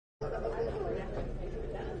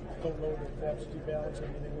boatload of absentee ballots, and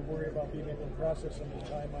they were worried about being able to process them in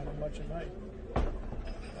time on election night.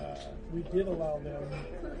 We did allow them to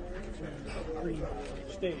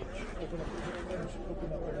pre-stage, open up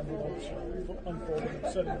their envelopes, unfold them,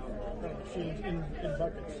 set them in machines in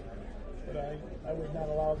buckets. But I would not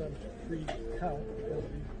allow them to pre-count because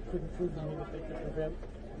we couldn't prove to me that they could prevent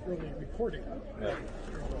early reporting. Yeah.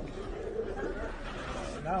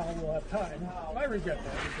 Now we'll have time. I regret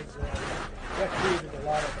that because that created a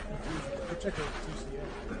lot of confusion, particularly at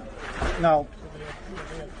TCA. Now, so they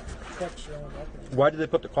had trucks showing up. Why did they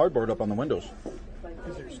put the cardboard up on the windows?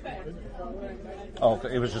 Because they're stupid. Oh,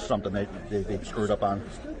 okay. It was just something they screwed up on.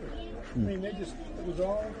 I mean, it was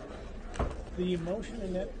all, the emotion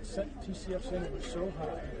in that TCF Center was so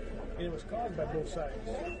high, and it was caused by both sides.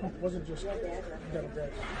 It wasn't just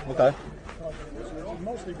Democrats. Okay. It was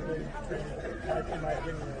mostly related to training, in my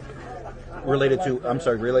opinion. Related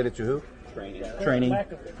to who? Training.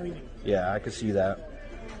 Lack of training. Yeah, I could see that.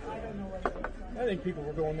 I think people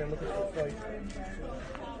were going there looking for a fight.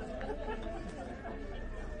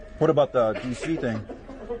 What about the DC thing?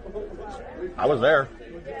 I was there.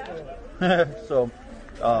 So,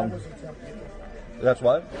 that's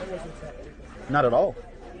what? Not at all.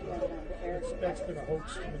 That's been a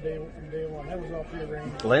hoax from day one. That was all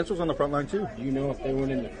prearranged. Lance was on the front line too. Do you know if they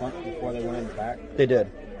went in the front before they went in the back? They did.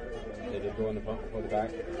 They did go in the front before the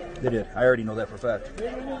back? They did. I already know that for a fact. They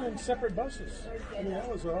went in separate buses. I mean, that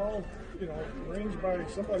was all, arranged by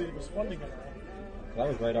somebody that was funding it. That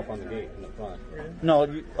was right up on the gate in the front. Really? No,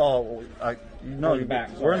 We're in the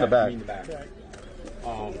back. We're in the back.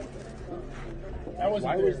 Why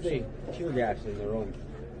was they tear gassing their own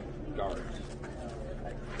guards?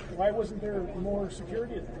 Why wasn't there more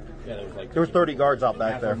security in there? Yeah, there was 30 guards out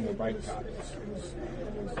back there. It was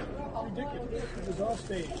ridiculous. It was all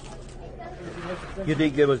staged. You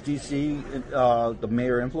think it was DC, the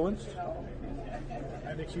mayor influenced?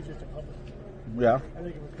 I think she was just a puppet. Yeah. I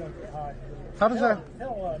think it was done for high. How does that?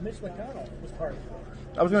 Hell, Mitch McConnell was part of it.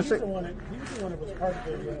 I was going to say. He was the one that was part of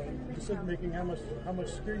the decision making how much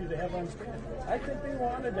security they have on stand. I think they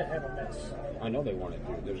wanted to have a mess. I know they wanted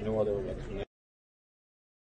to. There's no other explanation.